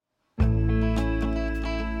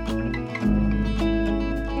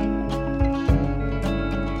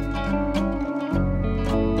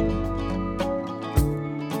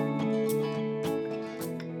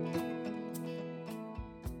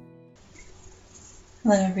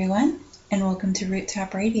Hello, everyone, and welcome to Root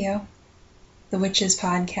Tap Radio, the Witches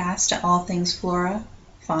podcast to all things flora,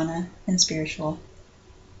 fauna, and spiritual.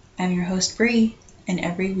 I'm your host, Bree, and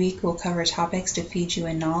every week we'll cover topics to feed you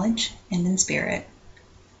in knowledge and in spirit.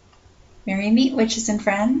 Merry meet, witches and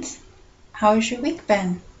friends. How has your week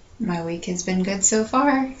been? My week has been good so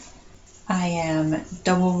far. I am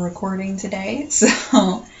double recording today,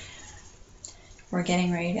 so we're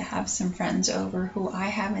getting ready to have some friends over who I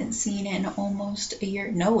haven't seen in almost a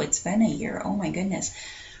year. No, it's been a year. Oh my goodness.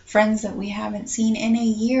 Friends that we haven't seen in a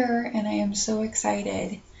year, and I am so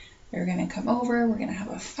excited. They're going to come over. We're going to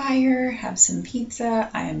have a fire, have some pizza.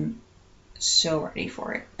 I am so ready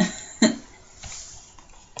for it.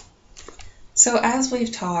 So as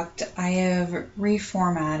we've talked, I have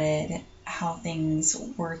reformatted how things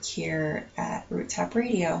work here at Root Tap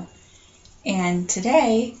Radio. And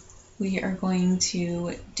today we are going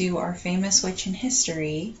to do our famous witch in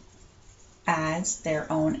history as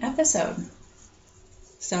their own episode.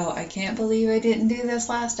 So I can't believe I didn't do this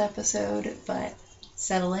last episode, but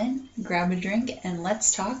settle in, grab a drink, and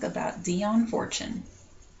let's talk about Dion Fortune.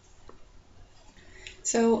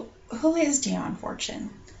 So who is Dion Fortune?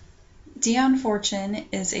 Dion Fortune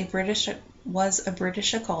was a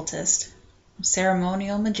British occultist,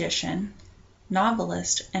 ceremonial magician,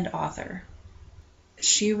 novelist, and author.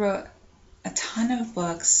 She wrote a ton of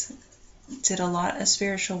books, did a lot of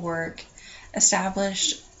spiritual work,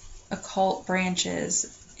 established occult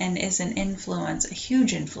branches, and is a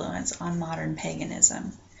huge influence on modern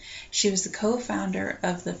paganism. She was the co-founder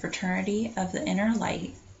of the Fraternity of the Inner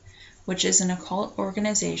Light, which is an occult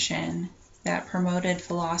organization that promoted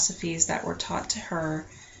philosophies that were taught to her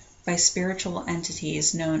by spiritual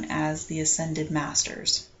entities known as the Ascended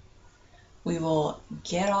Masters. We will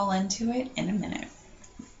get all into it in a minute.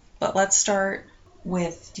 But let's start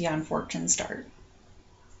with Dion Fortune's start.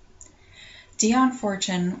 Dion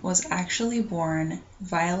Fortune was actually born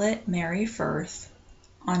Violet Mary Firth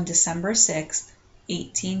on December 6,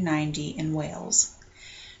 1890 in Wales.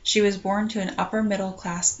 She was born to an upper middle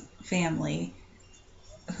class family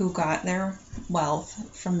who got their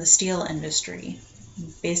wealth from the steel industry.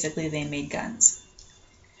 Basically, they made guns.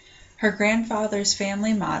 Her grandfather's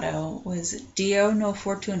family motto was Dio no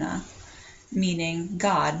Fortuna, meaning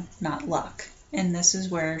God, not luck. And this is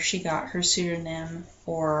where she got her pseudonym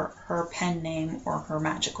or her pen name or her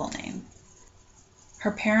magical name.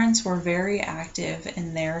 Her parents were very active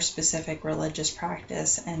in their specific religious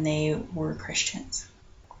practice, and they were Christians.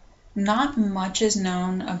 Not much is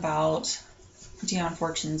known about Dion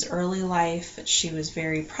Fortune's early life. She was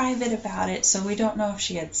very private about it, so we don't know if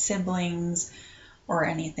she had siblings or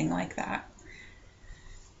anything like that.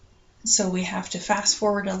 So we have to fast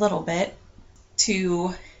forward a little bit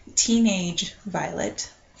to teenage Violet,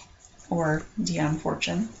 or Dion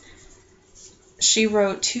Fortune. She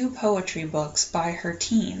wrote 2 poetry books by her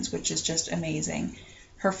teens, which is just amazing.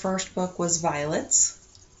 Her first book was Violets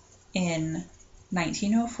in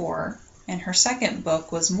 1904, and her second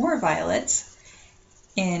book was More Violets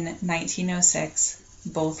in 1906.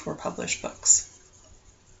 Both were published books.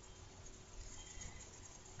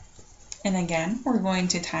 And again, we're going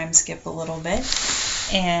to time skip a little bit,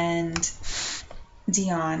 and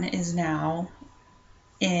Dion is now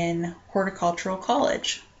in horticultural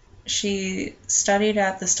college. She studied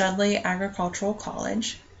at the Studley Agricultural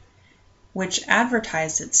College, which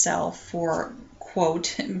advertised itself for,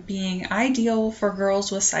 quote, being ideal for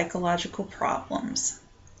girls with psychological problems.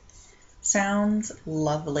 Sounds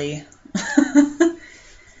lovely.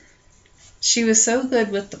 She was so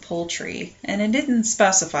good with the poultry, and it didn't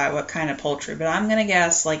specify what kind of poultry, but I'm going to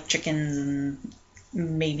guess like chickens and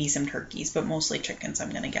maybe some turkeys, but mostly chickens,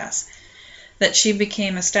 I'm going to guess, that she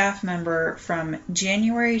became a staff member from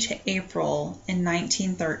January to April in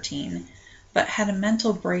 1913, but had a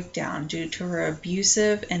mental breakdown due to her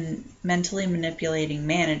abusive and mentally manipulating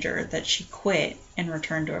manager that she quit and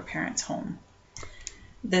returned to her parents' home.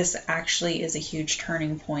 This actually is a huge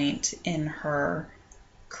turning point in her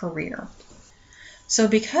career. So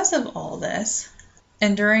because of all this,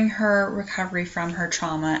 and during her recovery from her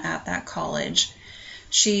trauma at that college,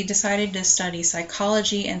 she decided to study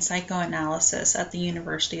psychology and psychoanalysis at the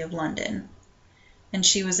University of London. And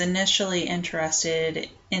she was initially interested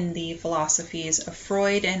in the philosophies of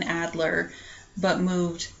Freud and Adler, but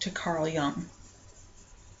moved to Carl Jung.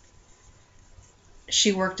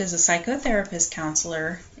 She worked as a psychotherapist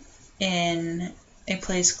counselor in a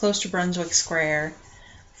place close to Brunswick Square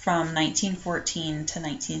from 1914 to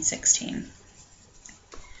 1916.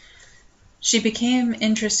 She became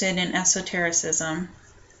interested in esotericism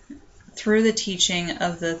through the teaching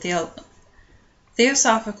of the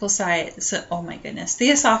Theosophical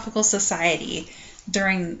Society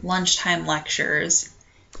during lunchtime lectures.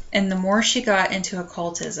 And the more she got into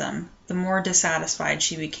occultism, the more dissatisfied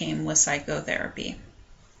she became with psychotherapy.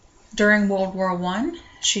 During World War I,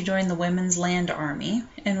 she joined the Women's Land Army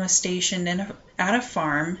and was stationed at a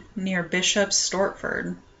farm near Bishop's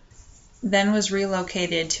Stortford, then was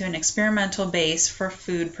relocated to an experimental base for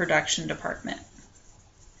food production department.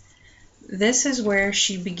 This is where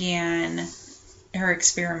she began her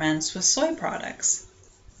experiments with soy products.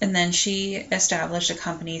 And then she established a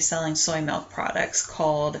company selling soy milk products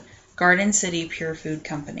called Garden City Pure Food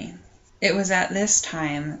Company. It was at this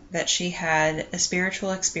time that she had a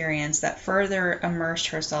spiritual experience that further immersed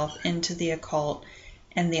herself into the occult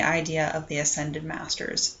and the idea of the Ascended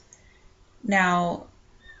Masters. Now,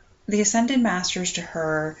 the Ascended Masters to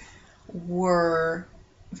her were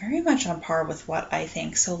very much on par with what I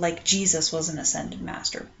think. So like Jesus was an Ascended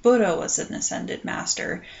Master. Buddha was an Ascended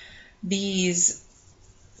Master. These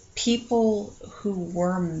people who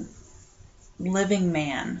were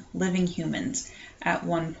living humans at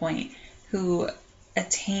one point, who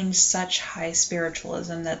attained such high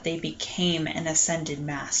spiritualism that they became an Ascended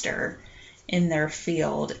Master in their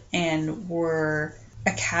field and were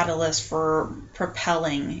a catalyst for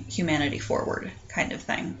propelling humanity forward, kind of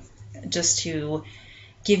thing. Just to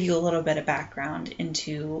give you a little bit of background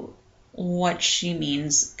into what she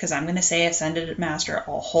means, because I'm going to say Ascended Master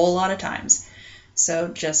a whole lot of times. So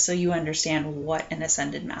just so you understand what an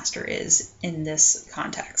Ascended Master is in this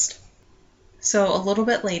context. So a little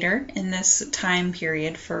bit later in this time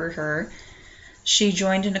period for her, she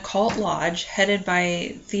joined an occult lodge headed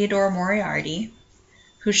by Theodore Moriarty,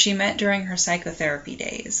 who she met during her psychotherapy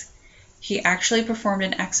days. He actually performed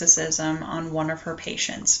an exorcism on one of her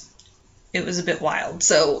patients. It was a bit wild,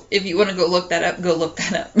 so if you want to go look that up, go look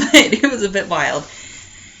that up. But it was a bit wild.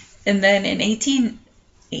 And then in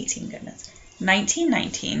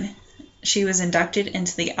 1919, she was inducted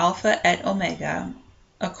into the Alpha et Omega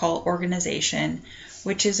occult organization,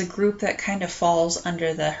 which is a group that kind of falls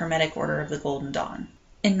under the Hermetic Order of the Golden Dawn.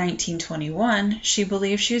 In 1921, she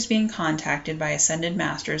believed she was being contacted by Ascended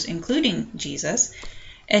Masters, including Jesus,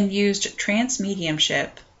 and used trance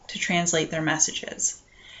mediumship to translate their messages.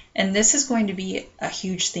 And this is going to be a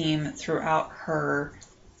huge theme throughout her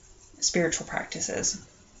spiritual practices.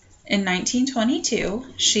 In 1922,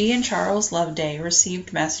 she and Charles Loveday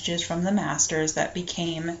received messages from the Masters that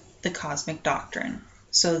became the Cosmic Doctrine.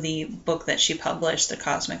 So the book that she published, the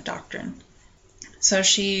Cosmic Doctrine. So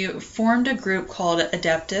she formed a group called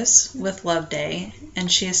Adeptus with Loveday,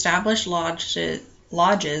 and she established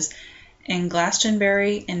lodges in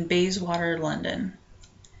Glastonbury and Bayswater, London.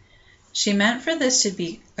 She meant for this to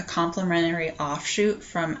be a complementary offshoot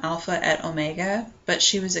from Alpha et Omega, but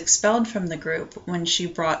she was expelled from the group when she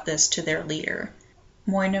brought this to their leader.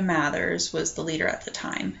 Moyna Mathers was the leader at the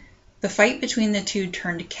time. The fight between the two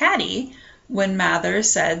turned catty when Mathers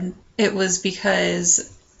said it was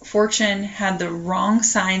because Fortune had the wrong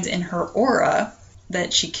signs in her aura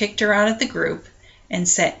that she kicked her out of the group and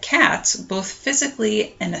set cats, both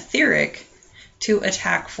physically and etheric, to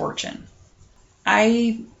attack Fortune.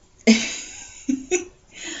 I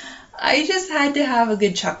just had to have a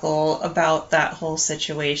good chuckle about that whole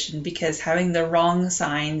situation, because having the wrong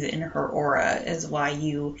signs in her aura is why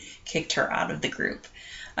you kicked her out of the group.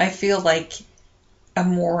 I feel like a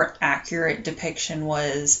more accurate depiction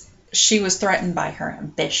was she was threatened by her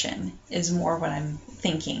ambition, is more what I'm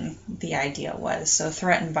thinking the idea was. So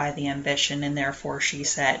threatened by the ambition, and therefore she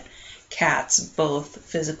set cats, both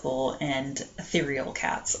physical and ethereal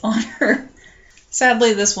cats, on her.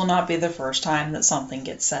 Sadly, this will not be the first time that something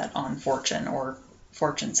gets set on Fortune, or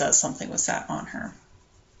Fortune says something was set on her.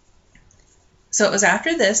 So it was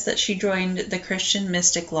after this that she joined the Christian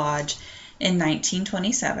Mystic Lodge in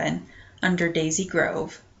 1927 under Daisy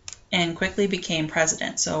Grove, and quickly became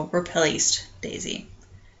president, so replaced Daisy.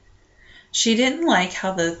 She didn't like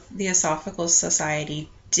how the Theosophical Society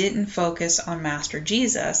didn't focus on Master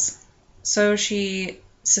Jesus, so she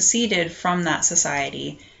seceded from that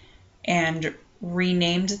society and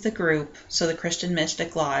renamed the group, so the Christian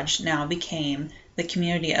Mystic Lodge now became the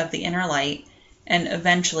Community of the Inner Light, and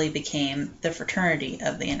eventually became the Fraternity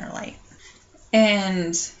of the Inner Light.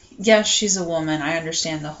 And yes, she's a woman. I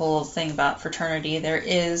understand the whole thing about fraternity. There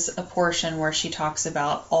is a portion where she talks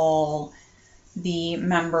about all the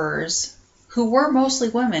members, who were mostly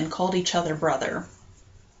women, called each other brother.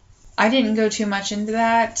 I didn't go too much into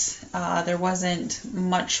that. There wasn't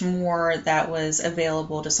much more that was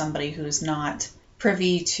available to somebody who's not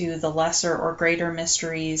privy to the lesser or greater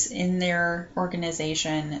mysteries in their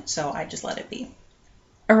organization, so I just let it be.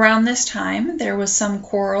 Around this time, there was some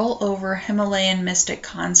quarrel over Himalayan mystic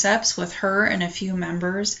concepts with her and a few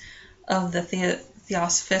members of the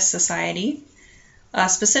Theosophist Society,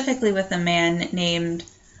 specifically with a man named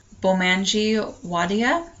Bomanji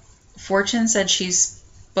Wadia. Fortune said she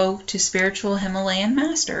spoke to spiritual Himalayan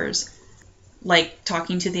masters, like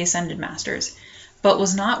talking to the ascended masters, but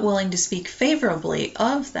was not willing to speak favorably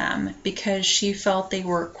of them because she felt they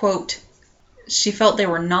were, quote, she felt they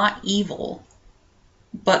were not evil,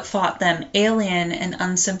 but thought them alien and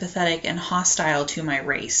unsympathetic and hostile to my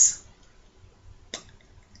race.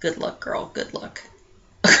 Good luck, girl, good luck.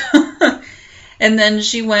 And then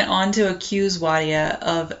she went on to accuse Wadia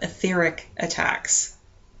of etheric attacks.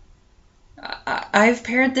 I've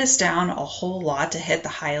pared this down a whole lot to hit the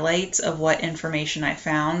highlights of what information I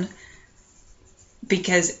found,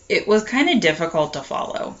 because it was kind of difficult to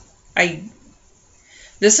follow.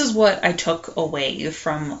 This is what I took away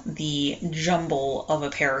from the jumble of a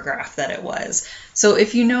paragraph that it was. So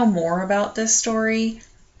if you know more about this story,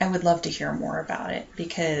 I would love to hear more about it,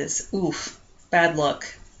 because, oof, bad luck,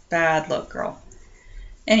 girl.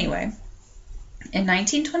 Anyway, in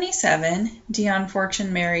 1927, Dion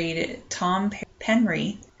Fortune married Tom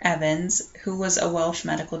Penry Evans, who was a Welsh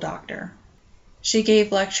medical doctor. She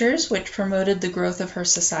gave lectures which promoted the growth of her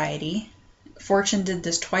society. Fortune did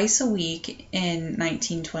this twice a week in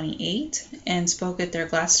 1928 and spoke at their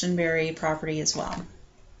Glastonbury property as well.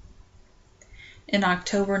 In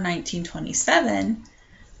October 1927,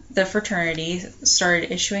 the fraternity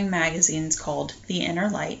started issuing magazines called The Inner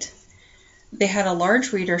Light. They had a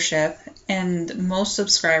large readership, and most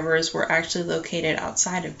subscribers were actually located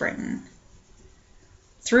outside of Britain.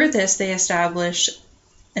 Through this, they established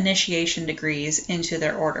initiation degrees into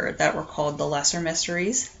their order that were called the Lesser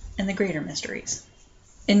Mysteries and the Greater Mysteries.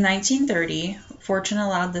 In 1930, Fortune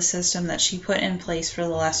allowed the system that she put in place for the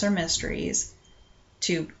Lesser Mysteries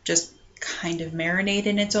to just kind of marinate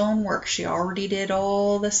in its own work. She already did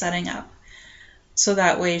all the setting up, so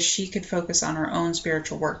that way she could focus on her own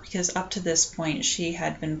spiritual work, because up to this point she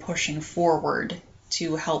had been pushing forward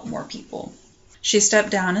to help more people. She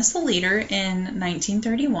stepped down as the leader in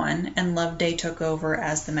 1931, and Loveday took over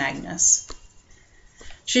as the Magnus.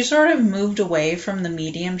 She sort of moved away from the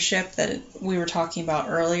mediumship that we were talking about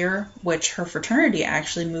earlier, which her fraternity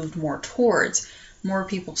actually moved more towards. More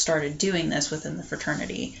people started doing this within the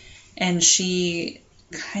fraternity, and she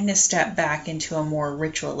kind of stepped back into a more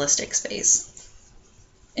ritualistic space.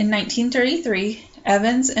 In 1933,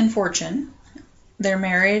 Evans and Fortune, their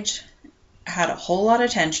marriage had a whole lot of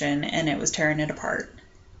tension, and it was tearing it apart.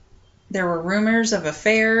 There were rumors of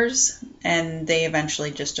affairs, and they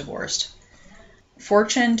eventually just divorced.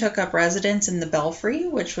 Fortune took up residence in the Belfry,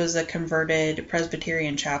 which was a converted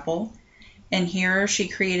Presbyterian chapel, and here she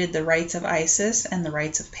created the Rites of Isis and the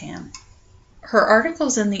Rites of Pan. Her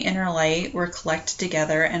articles in the Inner Light were collected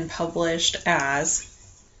together and published as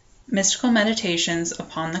Mystical Meditations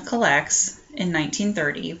upon the Collects in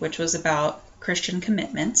 1930, which was about Christian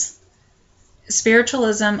commitments,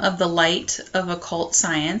 Spiritualism of the Light of Occult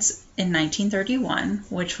Science in 1931,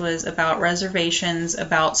 which was about reservations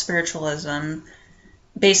about spiritualism,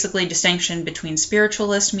 basically distinction between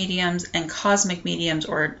spiritualist mediums and cosmic mediums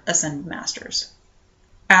or ascended masters.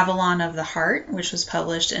 Avalon of the Heart, which was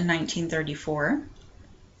published in 1934.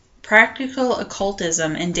 Practical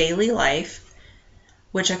Occultism in Daily Life,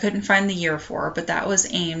 which I couldn't find the year for, but that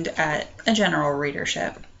was aimed at a general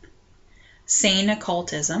readership. Sane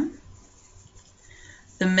Occultism.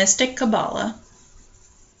 The Mystic Kabbalah,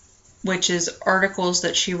 which is articles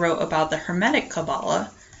that she wrote about the Hermetic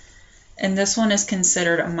Kabbalah, and this one is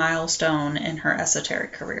considered a milestone in her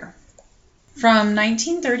esoteric career. From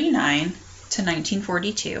 1939 to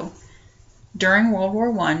 1942, during World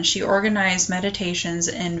War I, she organized meditations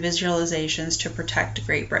and visualizations to protect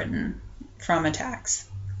Great Britain from attacks.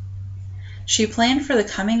 She planned for the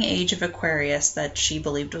coming age of Aquarius that she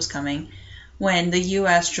believed was coming when the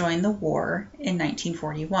U.S. joined the war in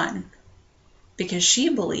 1941, because she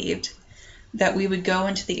believed that we would go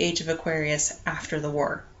into the age of Aquarius after the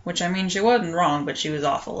war, which, I mean, she wasn't wrong, but she was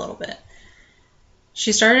off a little bit.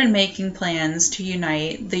 She started making plans to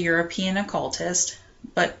unite the European occultists,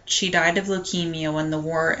 but she died of leukemia when the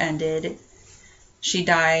war ended. She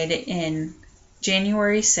died in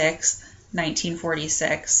January 6,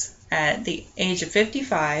 1946, at the age of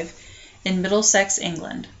 55 in Middlesex,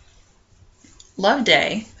 England.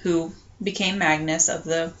 Loveday, who became Magnus of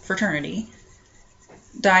the fraternity,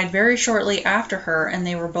 died very shortly after her, and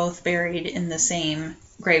they were both buried in the same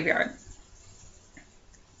graveyard.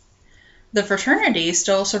 The fraternity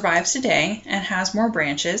still survives today and has more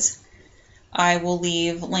branches. I will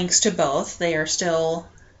leave links to both. They are still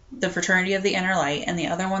the Fraternity of the Inner Light, and the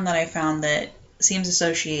other one that I found that seems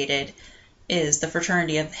associated is the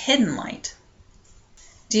Fraternity of the Hidden Light.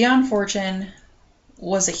 Dion Fortune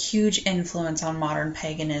was a huge influence on modern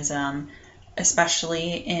paganism,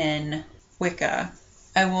 especially in Wicca.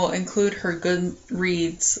 I will include her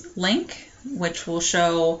Goodreads link, which will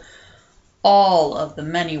show all of the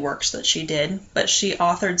many works that she did, but she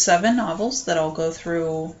authored 7 novels that I'll go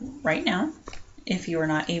through right now, if you are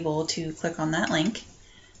not able to click on that link.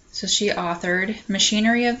 So she authored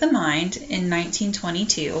Machinery of the Mind in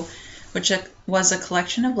 1922, which was a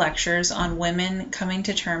collection of lectures on women coming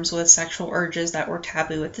to terms with sexual urges that were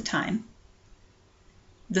taboo at the time.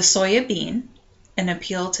 The Soya Bean, an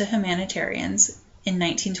appeal to humanitarians, in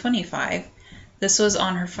 1925. This was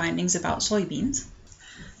on her findings about soybeans.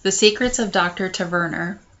 The Secrets of Dr.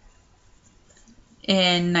 Taverner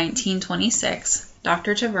in 1926.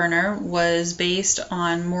 Dr. Taverner was based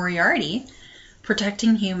on Moriarty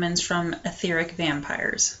protecting humans from etheric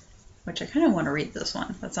vampires, which I kind of want to read this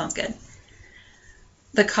one. That sounds good.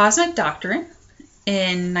 The Cosmic Doctrine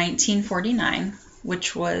in 1949,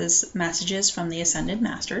 which was Messages from the Ascended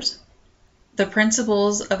Masters. The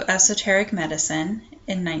Principles of Esoteric Medicine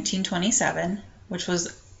in 1927, which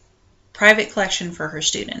was private collection for her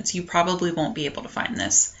students. You probably won't be able to find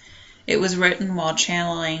this. It was written while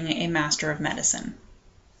channeling a master of medicine.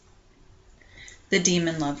 The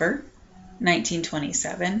Demon Lover,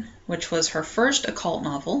 1927, which was her first occult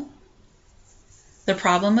novel. The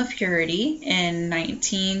Problem of Purity in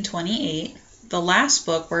 1928, the last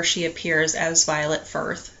book where she appears as Violet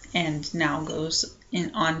Firth and now goes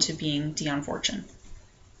on to being Dion Fortune.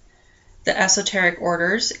 The Esoteric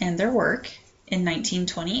Orders and Their Work in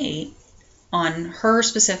 1928 on her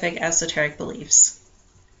specific esoteric beliefs.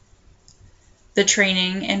 The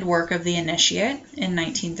Training and Work of the Initiate in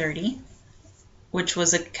 1930, which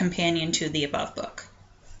was a companion to the above book.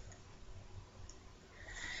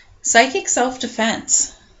 Psychic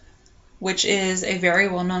Self-Defense, which is a very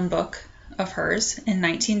well-known book of hers in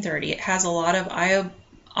 1930. It has a lot of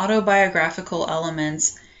autobiographical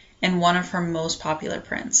elements in one of her most popular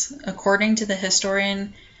prints. According to the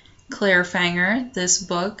historian Claire Fanger, this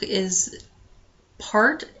book is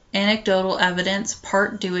part anecdotal evidence,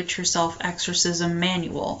 part do-it-yourself exorcism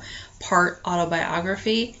manual, part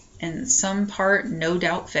autobiography, and some part no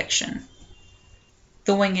doubt fiction.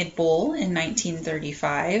 The Winged Bull in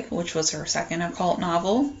 1935, which was her second occult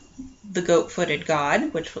novel. The Goat-Footed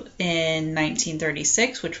God, which in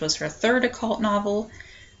 1936, which was her third occult novel.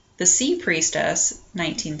 The Sea Priestess,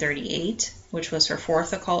 1938, which was her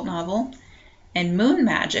fourth occult novel. And Moon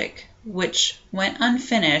Magic, which went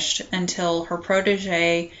unfinished until her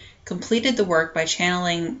protege completed the work by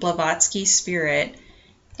channeling Blavatsky's spirit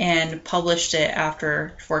and published it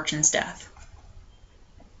after Fortune's death.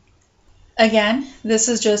 Again, this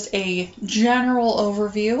is just a general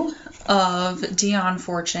overview of Dion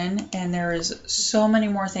Fortune, and there is so many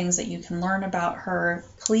more things that you can learn about her.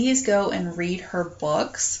 Please go and read her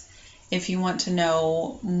books if you want to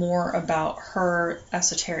know more about her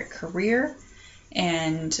esoteric career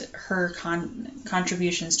and her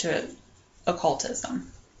contributions to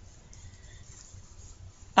occultism.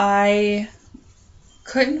 I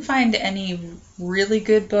couldn't find any really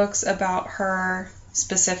good books about her,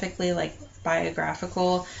 specifically like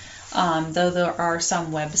biographical, though there are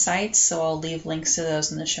some websites, so I'll leave links to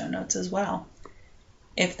those in the show notes as well.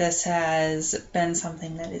 If this has been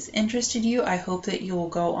something that has interested you, I hope that you will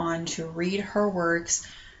go on to read her works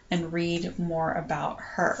and read more about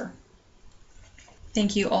her.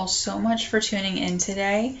 Thank you all so much for tuning in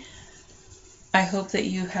today. I hope that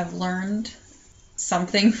you have learned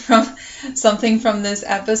something from this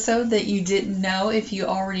episode that you didn't know if you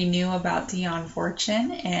already knew about Dion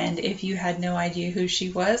Fortune, and if you had no idea who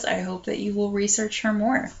she was, I hope that you will research her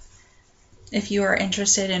more. If you are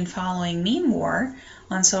interested in following me more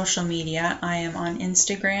on social media, I am on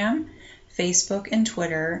Instagram, Facebook, and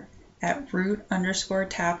Twitter at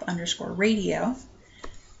root_tap_radio.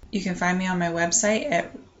 You can find me on my website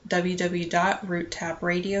at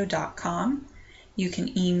www.roottapradio.com. You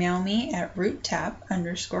can email me at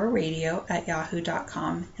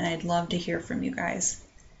roottap_radio@yahoo.com, and I'd love to hear from you guys.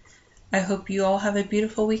 I hope you all have a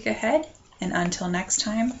beautiful week ahead, and until next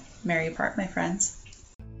time, merry part, my friends.